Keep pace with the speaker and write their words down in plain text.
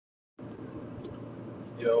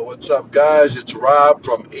Yo, what's up, guys? It's Rob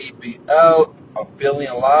from ABL, A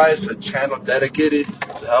Billion Lives, a channel dedicated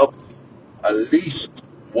to help at least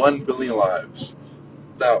 1 billion lives.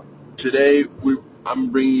 Now, today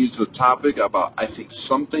I'm bringing you to the topic about, I think,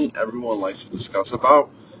 something everyone likes to discuss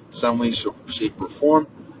about, some way, shape, or form,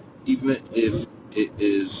 even if it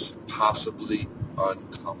is possibly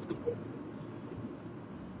uncomfortable.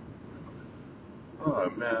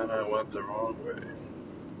 Oh man, I went the wrong way.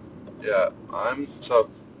 Yeah,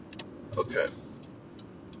 okay.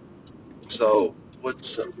 So,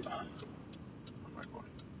 what's up?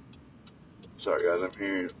 Sorry, guys, I'm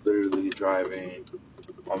here literally driving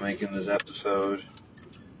while making this episode.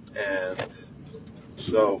 And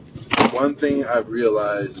so, one thing I've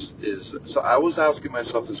realized is so I was asking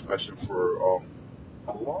myself this question for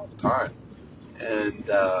a long time. And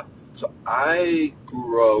so, I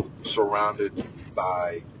grew up surrounded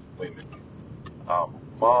by women.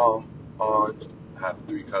 Mom, aunt, I have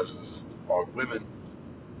 3 cousins, all women.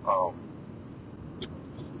 Um,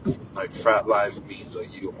 like frat life means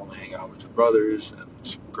like you only hang out with your brothers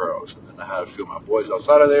and girls, and then I had a few of my boys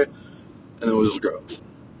outside of there, and it was just girls.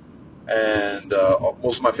 And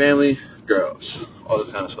most of my family, girls, all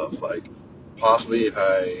this kind of stuff. Like possibly if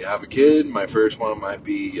I have a kid, my first one might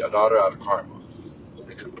be a daughter out of karma.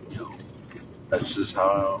 Like, that's just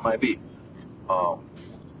how it might be. Um,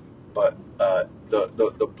 but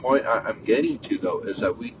the point I'm getting to though is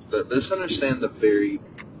that let's understand the very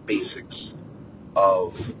basics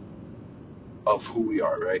of who we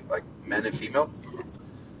are, right? Like men and female.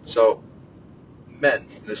 So men,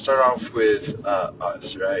 let's start off with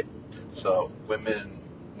us, right? So women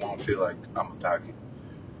won't feel like I'm attacking.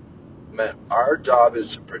 Men, our job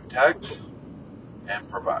is to protect and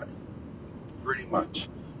provide, pretty much.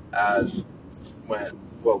 As when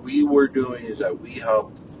what we were doing is that we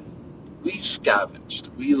scavenged,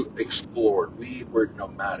 we explored, we were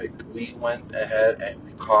nomadic. We went ahead and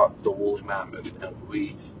we caught the woolly mammoth, and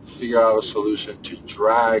we figured out a solution to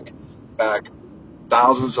drag back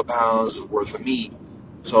thousands of pounds worth of meat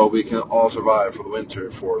so we can all survive for the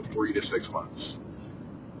winter for 3 to 6 months.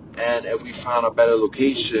 And if we found a better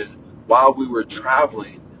location while we were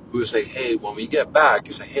traveling, we would say, hey, when we get back,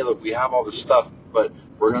 you say, hey, look, we have all this stuff, but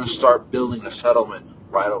we're going to start building a settlement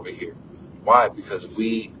right over here. Why? Because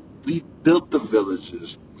we built the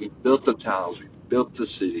villages, we built the towns, we built the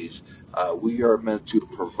cities. We are meant to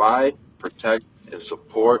provide, protect, and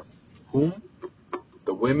support whom?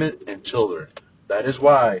 The women and children. That is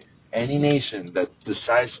why any nation that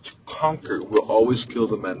decides to conquer will always kill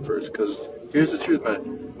the men first. Because here's the truth,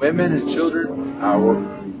 man. Women and children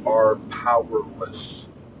are powerless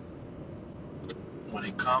when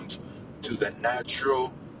it comes to the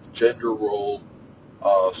natural gender role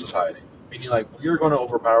of society. Meaning, like, we are going to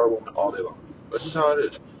overpower women all day long. This is how it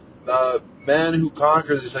is. The men who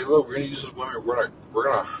conquer, they say, look, we're going to use those women. We're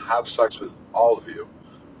gonna have sex with all of you.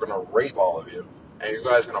 We're going to rape all of you. And you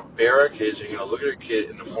guys are going to bear our kids, and you're going to look at a kid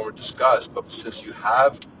in the form of disgust. But since you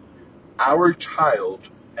have our child,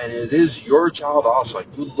 and it is your child also,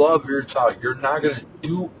 like, you love your child, you're not going to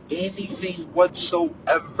do anything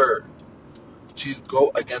whatsoever to go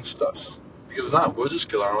against us. Because if not, we'll just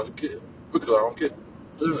kill our own kid. We'll kill our own kid.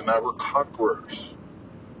 It doesn't really matter. We're conquerors.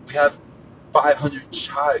 We have 500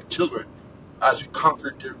 children as we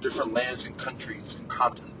conquered different lands and countries and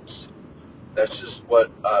continents. That's just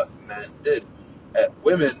what men did.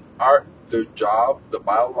 Women, their job, the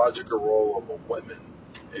biological role of a woman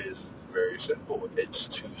is very simple. It's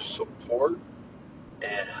to support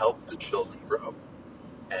and help the children grow,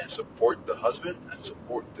 and support the husband and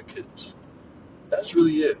support the kids. That's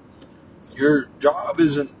really it. Your job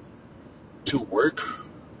isn't to work.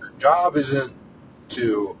 Your job isn't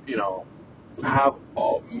to, have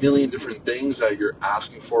a million different things that you're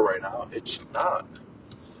asking for right now. It's not.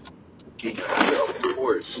 Okay, of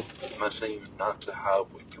course, I'm not saying not to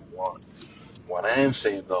have what you want. What I am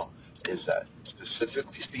saying, though, is that,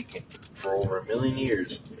 specifically speaking, for over 1 million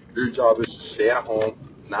years, your job is to stay at home,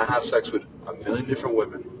 not have sex with a million different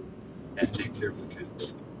women, and take care of the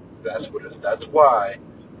kids. That's what it is. That's why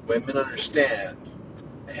women understand,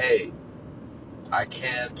 hey, I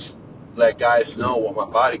can't let guys know what my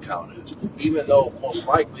body count is, even though most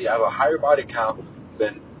likely I have a higher body count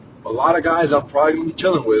than a lot of guys I'm probably going to be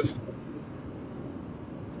chilling with.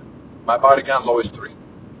 My body count's always 3.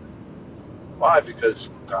 Why? Because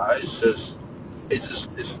guys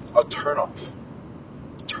it's a turn off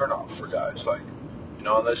for guys. Like,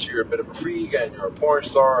 unless you're a bit of a freak and you're a porn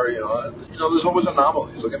star, there's always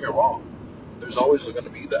anomalies. Don't get me wrong. There's always going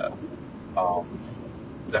to be that.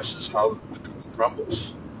 That's just how the cookie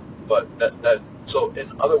crumbles. But so in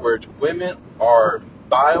other words, women are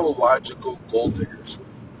biological gold diggers.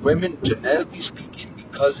 Women, genetically speaking,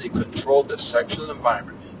 because they control the sexual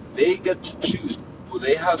environment, they get to choose who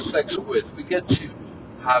they have sex with. We get to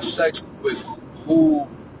have sex with who,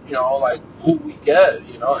 like who we get.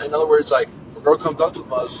 In other words, like if a girl comes up to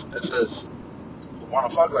us and says, "We want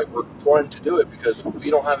to fuck," like we're going to do it because we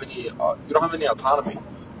don't have any autonomy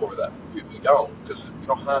over that. We don't, because we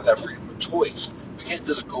don't have that freedom of choice. We can't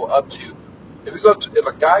just go up to if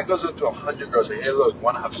a guy goes up to 100 girls and say, "Hey, look,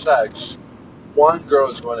 want to have sex?" One girl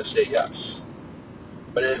is going to say yes.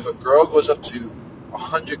 But if a girl goes up to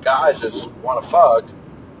 100 guys that want to fuck,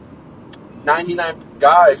 99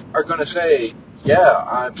 guys are going to say, yeah,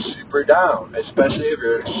 I'm super down, especially if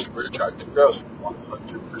you're a super attractive girl,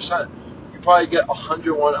 100%. You probably get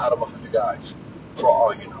 101 out of 100 guys, for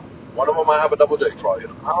all you know. One of them might have a double dick, for all you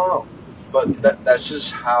know. I don't know. But that's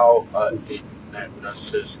just how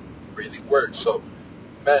that's just really works. So,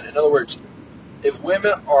 man, in other words, if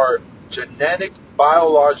women are genetic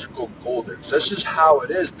biological gold diggers, that's just how it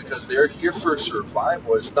is, because they're here for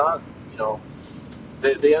survival. It's not,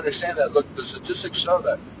 they understand that. Look, the statistics show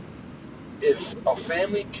that if a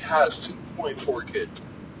family has 2.4 kids,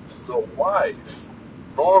 the wife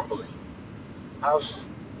normally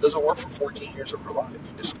doesn't work for 14 years of her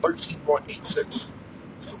life. It's 13.86,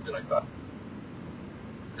 something like that.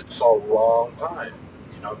 It's a long time,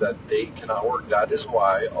 that they cannot work. That is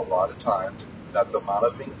why a lot of times that the amount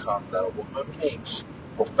of income that a woman makes,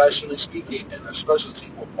 professionally speaking, in a specialty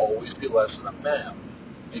will always be less than a man,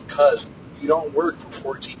 because you don't work for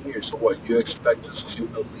 14 years. So what, you expect us to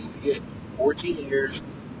alleviate 14 years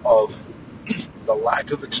of the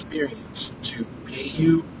lack of experience to pay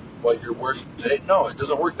you what you're worth today? No, it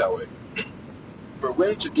doesn't work that way. We're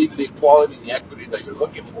willing to give you the equality and the equity that you're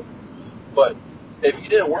looking for, but if you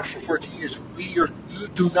didn't work for 14 years, you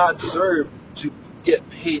do not deserve to get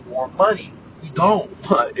paid more money. You don't.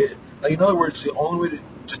 In other words, the only way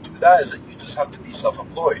to do that is that you just have to be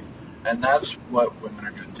self-employed. And that's what women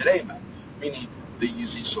are doing today, man. Meaning they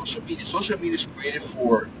use these social media. Social media is created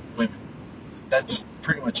for women. That's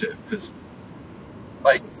pretty much it. Because,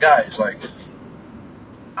 guys,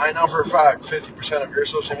 I know for a fact 50% of your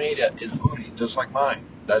social media is booty, just like mine.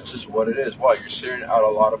 That's just what it is. Why? You're staring out a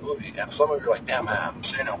lot of booty. And some of you are like, damn, man, I'm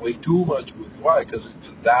staring at way too much booty. Why? Because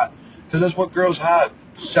that's what girls have.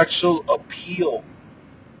 Sexual appeal.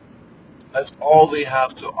 That's all they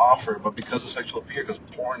have to offer. But because of sexual appeal, because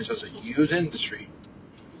porn is such a huge industry,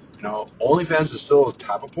 OnlyFans is still a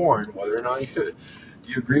type of porn, whether or not you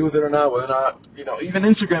agree with it or not, whether or not, even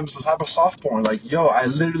Instagram is the type of soft porn. Like, yo, I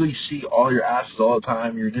literally see all your asses all the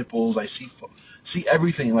time, your nipples, I see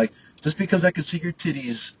everything. Like, just because I can see your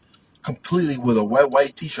titties completely with a wet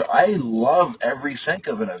white t-shirt, I love every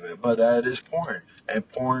second of it, but that is porn, and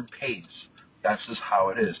porn pays. That's just how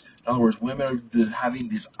it is. In other words, women are having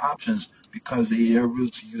these options because they are able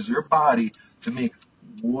to use their body to make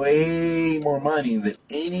way more money than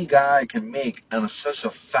any guy can make on such a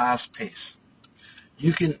fast pace.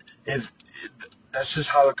 You can, if that's just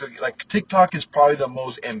how it could, like, TikTok is probably the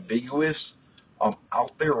most ambiguous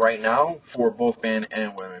out there right now for both men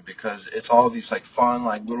and women, because it's all these like fun,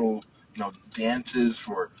 like little, dances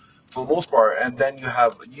for the most part. And then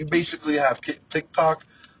you basically have TikTok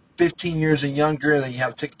 15 years and younger, and then you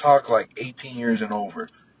have TikTok like 18 years and over.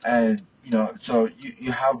 And, so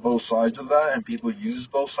you have both sides of that, and people use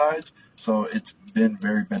both sides. So it's been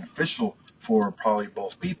very beneficial for probably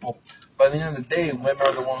both people. But at the end of the day, women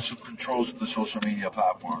are the ones who control the social media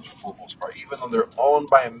platforms for the most part. Even though they're owned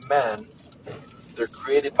by men, they're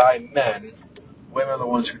created by men, women are the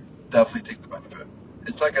ones who definitely take the benefit.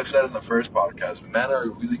 It's like I said in the first podcast, men are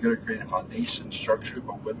really good at creating foundation structure,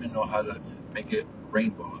 but women know how to make it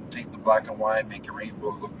rainbow. Take the black and white, make it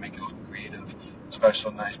rainbow, make it look creative,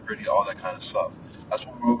 special, nice, pretty, all that kind of stuff. That's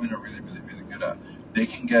what women are really, really, really good at.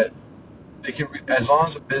 As long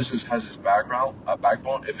as a business has its backbone,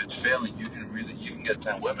 if it's failing, you can get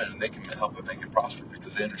 10 women and they can help it make it prosper,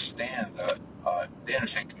 because they understand that, they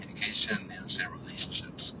understand communication, they understand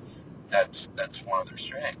relationships. That's one of their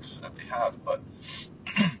strengths that they have. But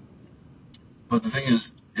the thing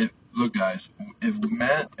is, look, guys, if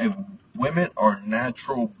women are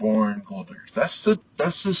natural born gold diggers,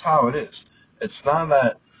 that's just how it is. It's not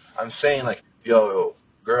that I'm saying like, yo,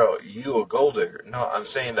 girl, you a gold digger. No, I'm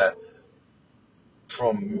saying that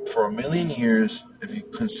for a million years, if you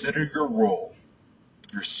consider your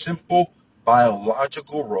simple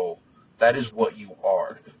biological role, that is what you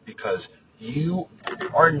are, because you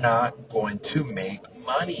are not going to make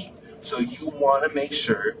money. So you want to make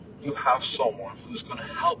sure you have someone who's going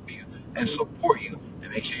to help you and support you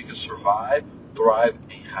and make sure you can survive, thrive,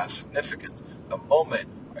 and have significance. The moment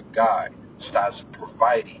a guy starts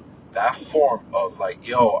providing that form of like,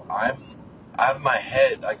 yo, I have my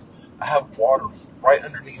head, like, I have water right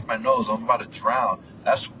underneath my nose, I'm about to drown.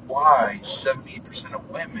 That's why 70% of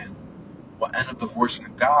women will end up divorcing a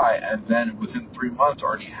guy, and then within 3 months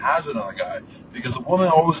already has another guy. Because a woman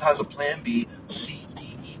always has a plan B, C, D,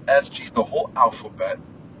 E, F, G, the whole alphabet.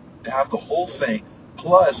 They have the whole thing.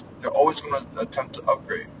 Plus, they're always going to attempt to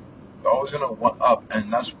upgrade. They're always going to want up,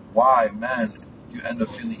 and that's why, man, you end up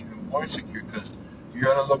feeling even more insecure, because you're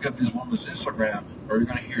going to look at this woman's Instagram, or you're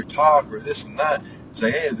going to hear talk, or this and that. It's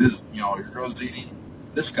like, hey, this, your girl's dating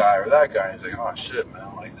this guy or that guy. And it's like, oh shit,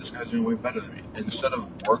 man, like, this guy's doing way better than me. And instead of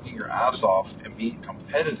working your ass off and being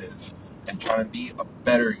competitive and trying to be a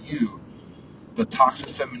better you, the toxic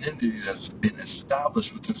femininity that's been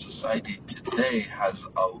established within society today has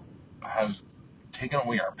taken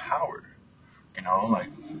away our power. Like,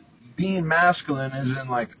 being masculine isn't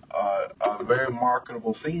like a very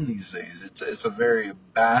marketable thing these days. It's a very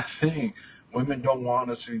bad thing. Women don't want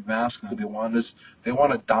us to be masculine. They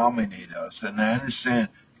want to dominate us. And I understand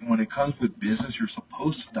when it comes with business, you're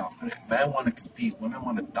supposed to dominate. Men want to compete. Women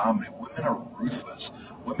want to dominate. Women are ruthless.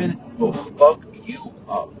 Women will fuck you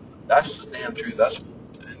up. That's the damn truth. That's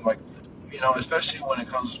like, especially when it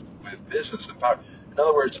comes with business. In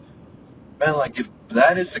other words, man, like, if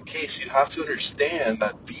that is the case, you have to understand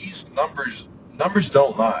that these numbers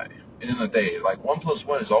don't lie. In the day, like, 1 +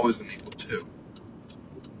 1 is always going to equal 2,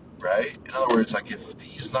 right? In other words, like, if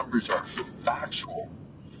these numbers are factual,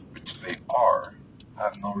 which they are, I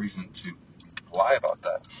have no reason to lie about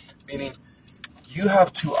that. Meaning, you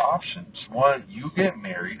have two options. One, you get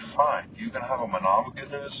married, fine. You can have a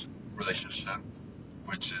monogamous relationship,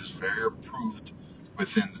 which is very approved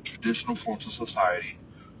within the traditional forms of society.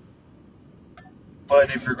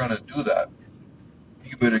 But if you're going to do that,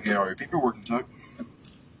 you better get all your paperwork in check,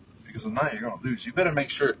 because if not, you're going to lose. You better make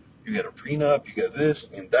sure you get a prenup, you get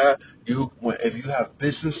this and that. If you have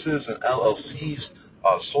businesses and LLCs,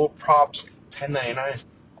 sole props, 1099s,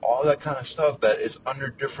 all that kind of stuff that is under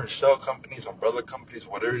different shell companies, umbrella companies,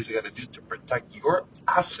 whatever it is you got to do to protect your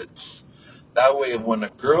assets. That way, when a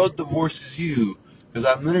girl divorces you, because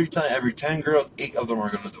I'm literally telling you, every 10 girls, 8 of them are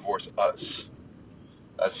going to divorce us.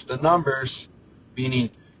 That's the numbers, meaning,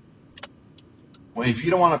 well, if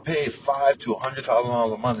you don't want to pay $5,000 to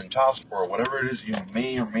 $100,000 a month in child support, or whatever it is you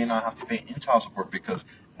may or may not have to pay in child support, because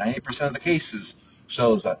 90% of the cases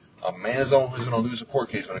shows that a man is the one who's going to lose a court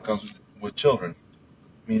case when it comes with children.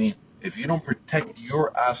 Meaning, if you don't protect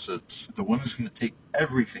your assets, the woman's going to take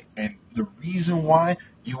everything. And the reason why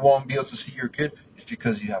you won't be able to see your kid is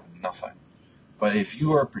because you have nothing. But if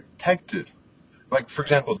you are protected, like, for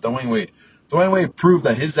example, Dwayne Wade. Dwayne Wade proved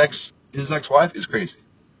that his ex-wife is crazy.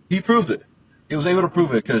 He proved it. He was able to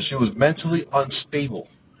prove it because she was mentally unstable,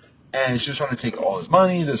 and she was trying to take all his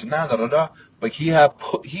money, this and that, da da da. But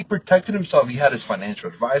he protected himself. He had his financial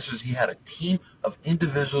advisors. He had a team of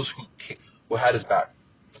individuals who had his back.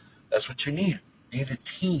 That's what you need. You need a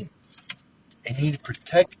team, and you need to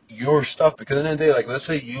protect your stuff, because at the end of the day, like, let's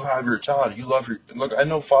say you have your child, you love look. I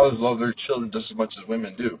know fathers love their children just as much as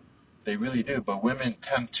women do. They really do. But women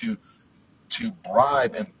tend to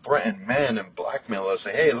bribe and threaten men and blackmail us,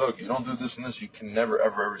 say, hey, look, you don't do this and this, you can never,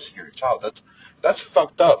 ever, ever see your child. That's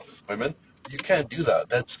fucked up, women. You can't do that.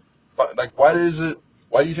 That's, like, why do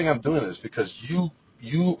you think I'm doing this? Because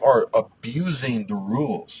you are abusing the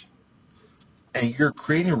rules, and you're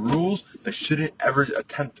creating rules that shouldn't ever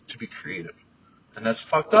attempt to be created. And that's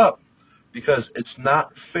fucked up, because it's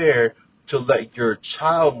not fair to let your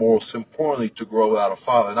child, most importantly, to grow without a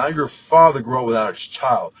father. Not your father grow without his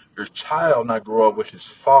child. Your child not grow up with his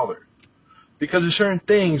father. Because there's certain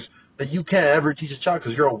things that you can't ever teach a child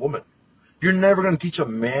because you're a woman. You're never going to teach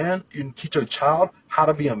teach a child how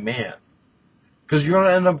to be a man. Because you're going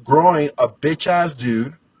to end up growing a bitch-ass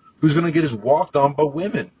dude who's going to get his walked on by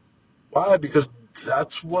women. Why? Because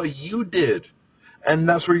that's what you did. And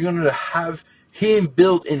that's where you're going to have him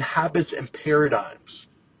built in habits and paradigms.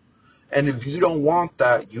 And if you don't want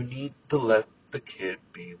that, you need to let the kid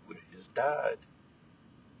be with his dad.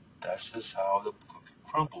 That's just how the cookie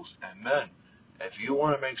crumbles. And man, if you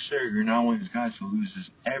want to make sure you're not one of these guys who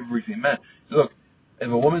loses everything, man, look,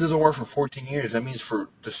 if a woman doesn't work for 14 years, that means for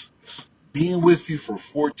just being with you for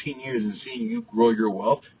 14 years and seeing you grow your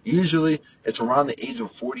wealth, usually it's around the age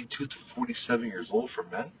of 42 to 47 years old for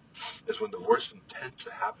men. That's when divorce tends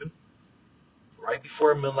to happen, right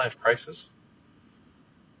before a midlife crisis.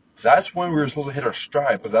 That's when we're supposed to hit our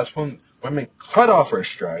stride, but that's when women cut off our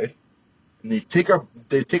stride, and they take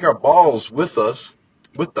our balls with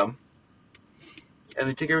them, and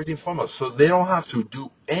they take everything from us. So they don't have to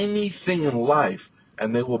do anything in life,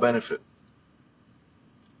 and they will benefit.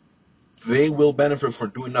 they will benefit from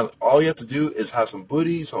doing nothing. All you have to do is have some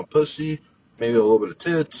booty, some pussy, maybe a little bit of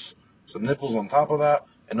tits, some nipples on top of that,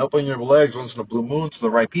 and open your legs once in a blue moon to the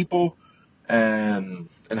right people, and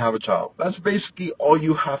have a child. That's basically all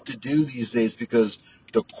you have to do these days, because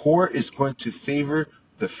the court is going to favor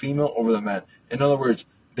the female over the man. In other words,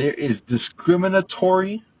 there is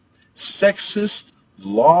discriminatory, sexist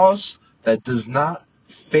laws that does not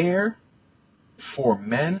fair for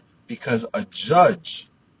men, because a judge,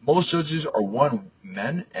 most judges are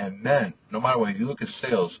men, and men, no matter what, if you look at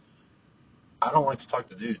sales, I don't like to talk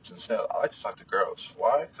to dudes in sales. I like to talk to girls.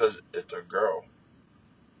 Why? Because it's a girl.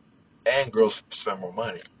 And girls spend more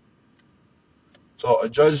money. So a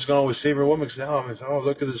judge is going to always favor a woman because, oh,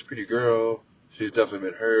 look at this pretty girl. She's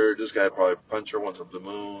definitely been hurt. This guy probably punched her once on the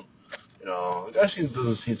moon. You know, the guy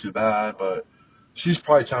doesn't seem too bad, but she's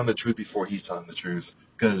probably telling the truth before he's telling the truth.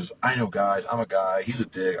 Because I know guys, I'm a guy, he's a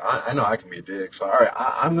dick. I know I can be a dick. So, all right,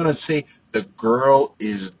 I'm going to say the girl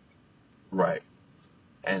is right.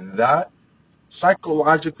 And that,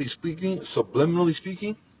 psychologically speaking, subliminally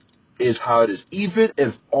speaking, is how it is. Even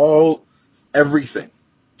if everything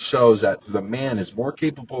shows that the man is more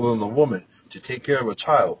capable than the woman to take care of a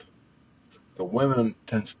child, the woman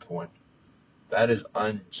tends to win. That is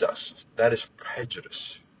unjust. That is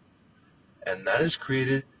prejudice. And that is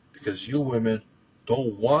created because you women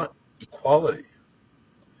don't want equality.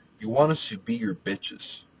 You want us to be your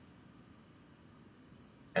bitches.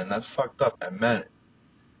 And that's fucked up. And man,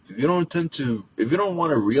 if you don't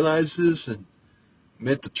want to realize this and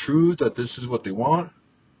admit the truth that this is what they want,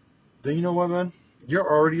 then you know what, man? You're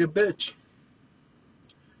already a bitch.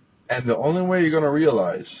 And the only way you're going to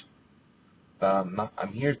realize that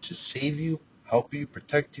I'm here to save you, help you,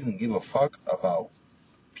 protect you, and give a fuck about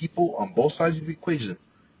people on both sides of the equation.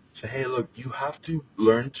 Say, hey, look, you have to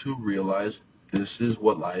learn to realize this is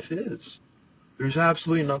what life is. There's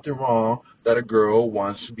absolutely nothing wrong that a girl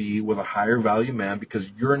wants to be with a higher value man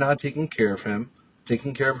because you're not taking care of him,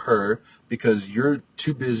 taking care of her, because you're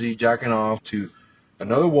too busy jacking off to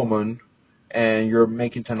another woman and you're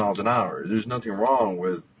making $10 an hour. There's nothing wrong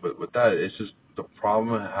with that. It's just the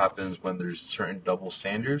problem happens when there's certain double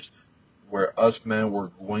standards where us men, we're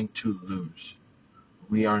going to lose.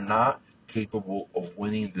 We are not capable of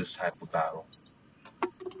winning this type of battle.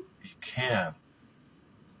 You can,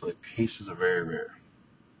 but cases are very rare.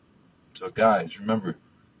 So guys, remember,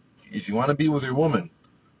 if you want to be with your woman,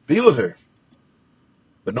 be with her.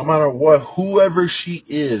 But no matter what, whoever she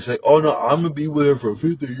is, like, oh no, I'm going to be with her for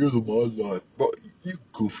 50 years of my life. Bro, you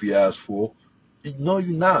goofy ass fool. No,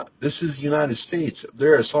 you're not. This is the United States.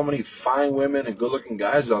 There are so many fine women and good looking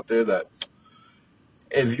guys out there that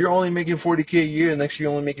if you're only making 40K a year, and next year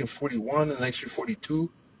you're only making 41, and next year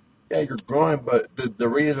 42, yeah, you're growing, but the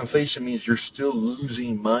rate of inflation means you're still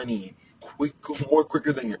losing money more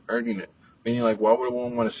quicker than you're earning it. Meaning, like, why would a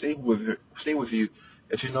woman want to stay with you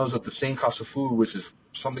if she knows that the same cost of food, which is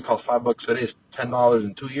something called $5 a day, is $10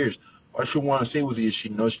 in 2 years? Why should she want to stay with you if she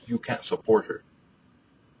knows you can't support her?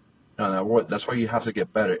 No, that's why you have to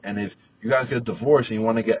get better. And if you guys get divorced and you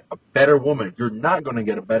want to get a better woman, you're not going to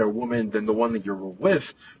get a better woman than the one that you were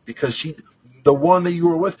with, because the one that you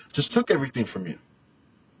were with just took everything from you.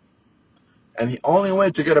 And the only way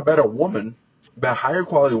to get a better woman, a higher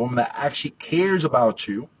quality woman that actually cares about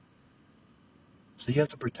you, so you have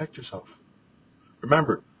to protect yourself.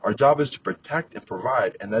 Remember, our job is to protect and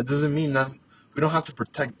provide, and that doesn't mean that we don't have to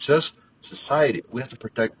protect just society. We have to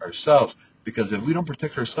protect ourselves, because if we don't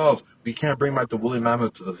protect ourselves, we can't bring back the woolly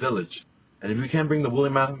mammoth to the village. And if we can't bring the woolly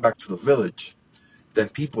mammoth back to the village, then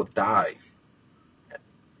people die.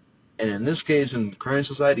 And in this case, in current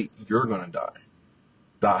society, you're going to die.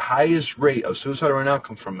 The highest rate of suicide right now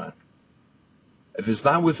comes from men. If it's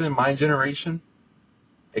not within my generation,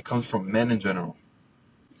 it comes from men in general.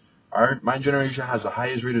 My generation has the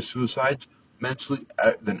highest rate of suicides mentally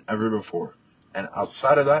than ever before. And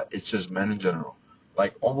outside of that, it's just men in general.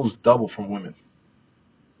 Like almost double from women.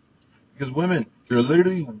 Because women, you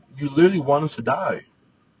literally want us to die.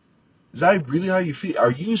 Is that really how you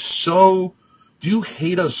feel? Do you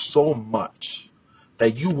hate us so much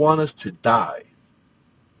that you want us to die?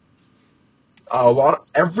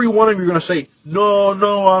 Every one of you are going to say, no,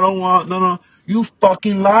 I don't want, no. You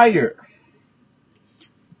fucking liar.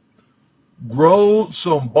 Grow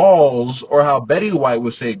some balls, or how Betty White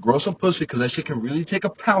would say, grow some pussy, because that shit can really take a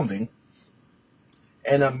pounding,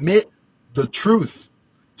 and admit the truth.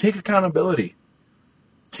 Take accountability.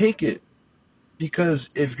 Take it. Because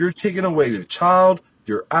if you're taking away your child,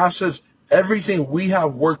 your assets, everything we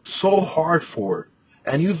have worked so hard for,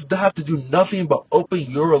 and you have to do nothing but open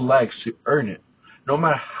your legs to earn it, no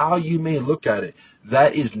matter how you may look at it,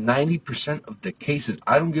 That is 90% of the cases.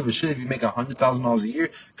 I don't give a shit if you make $100,000 a year,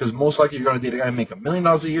 because most likely you're going to date a guy who make $1 million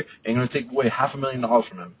a year and you're going to take away $500,000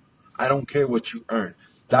 from him. I don't care what you earn.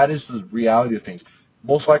 That is the reality of things.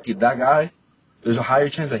 Most likely that guy, there's a higher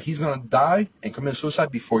chance that he's going to die and commit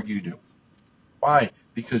suicide before you do. Why?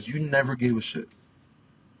 Because you never gave a shit.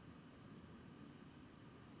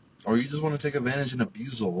 Or you just want to take advantage and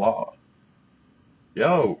abuse the law.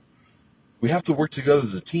 Yo, we have to work together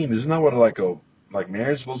as a team. Isn't that what like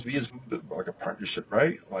marriage is supposed to be? It's like a partnership,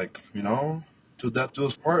 right? Like, till death do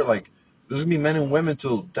us part. Like, there's gonna be men and women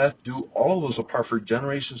till death do all of us apart for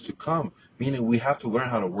generations to come. Meaning we have to learn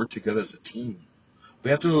how to work together as a team. We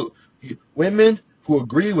have to. Women who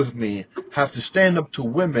agree with me have to stand up to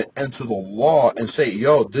women and to the law and say,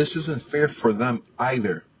 yo, this isn't fair for them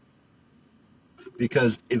either.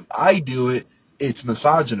 Because if I do it, it's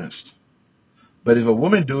misogynist. But if a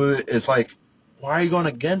woman do it, it's like, why are you going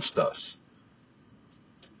against us?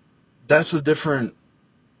 That's a different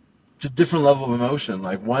level of emotion.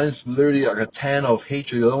 Like, one's literally like a 10 of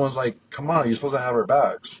hatred. The other one's like, come on, you're supposed to have our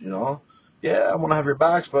backs, Yeah, I want to have your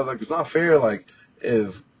backs, but like, it's not fair. Like,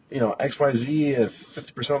 if, XYZ, if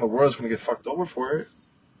 50% of the world is going to get fucked over for it,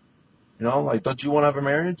 like, don't you want to have a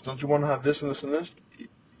marriage? Don't you want to have this and this and this?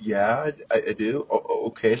 Yeah, I do.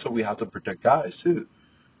 Okay, so we have to protect guys too.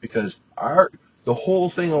 Because the whole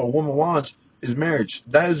thing a woman wants is marriage.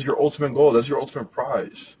 That is your ultimate goal. That's your ultimate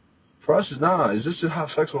prize. For us, it's not. It's just to have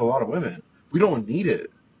sex with a lot of women. We don't need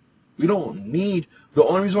it. We don't need. The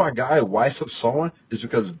only reason why a guy winds up someone is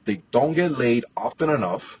because they don't get laid often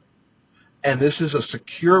enough, and this is a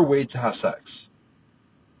secure way to have sex.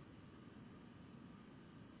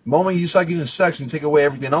 The moment you start giving sex and take away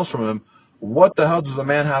everything else from him, what the hell does a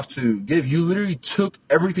man have to give? You literally took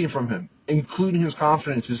everything from him, including his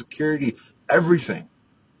confidence, his security, everything.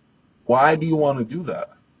 Why do you want to do that?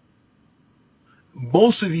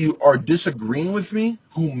 Most of you are disagreeing with me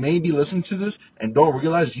who may be listening to this and don't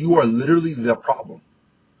realize you are literally the problem.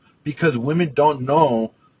 Because women don't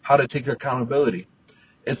know how to take accountability.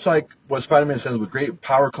 It's like what Spider-Man says, with great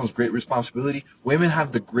power comes great responsibility. Women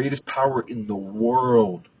have the greatest power in the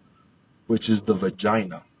world, which is the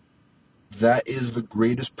vagina. That is the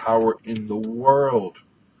greatest power in the world.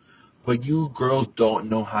 But you girls don't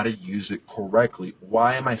know how to use it correctly.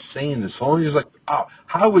 Why am I saying this? Someone is like, oh,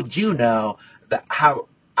 how would you know that how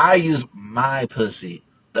I use my pussy?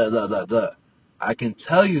 Duh, duh, duh, duh. I can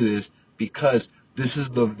tell you this because this is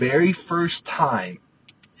the very first time,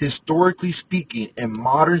 historically speaking, in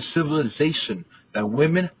modern civilization that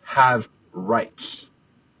women have rights.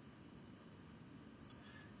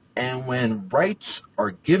 And when rights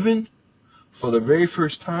are given for the very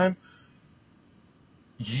first time,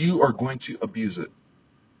 you are going to abuse it.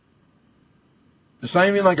 It's not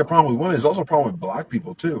even like a problem with women. It's also a problem with black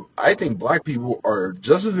people, too. I think black people are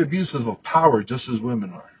just as abusive of power just as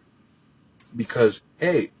women are. Because,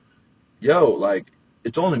 hey, like,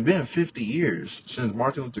 it's only been 50 years since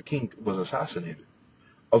Martin Luther King was assassinated.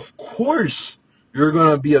 Of course you're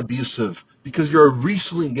going to be abusive because you're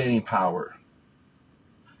recently gaining power.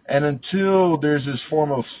 And until there's this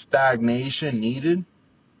form of stagnation needed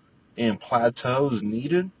and plateaus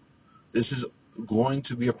needed, this is going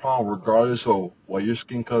to be a problem regardless of what your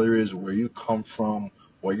skin color is, where you come from,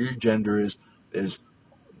 what your gender is.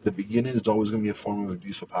 The beginning is always going to be a form of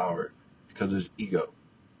abuse of power because there's ego.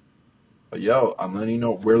 But I'm letting you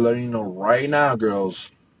know, we're letting you know right now,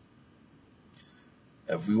 girls,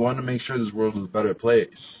 if we want to make sure this world is a better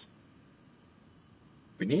place,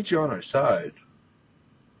 we need you on our side.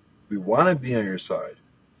 We want to be on your side,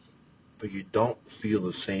 but you don't feel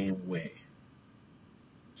the same way.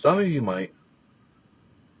 Some of you might,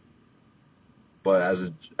 but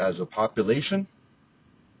as a population,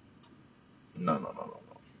 no.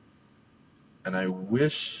 And I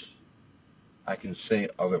wish I can say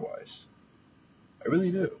otherwise. I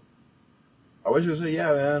really do. I wish I could say,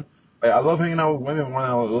 yeah, man. Like, I love hanging out with women more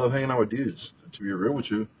than I love hanging out with dudes, to be real with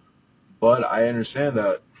you. But I understand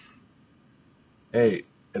that, hey,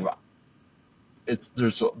 if I,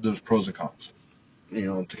 there's pros and cons,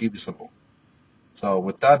 to keep it simple. So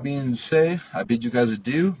with that being said, I bid you guys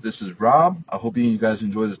adieu. This is Rob. I hope you guys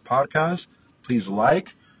enjoy this podcast. Please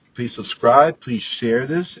like, please subscribe, please share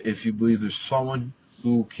this if you believe there's someone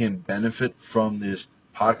who can benefit from this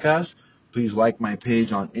podcast. Please like my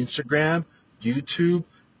page on Instagram, YouTube,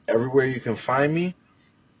 everywhere you can find me.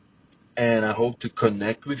 And I hope to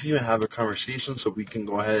connect with you and have a conversation so we can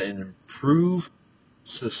go ahead and improve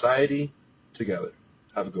society together.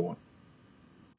 Have a good one.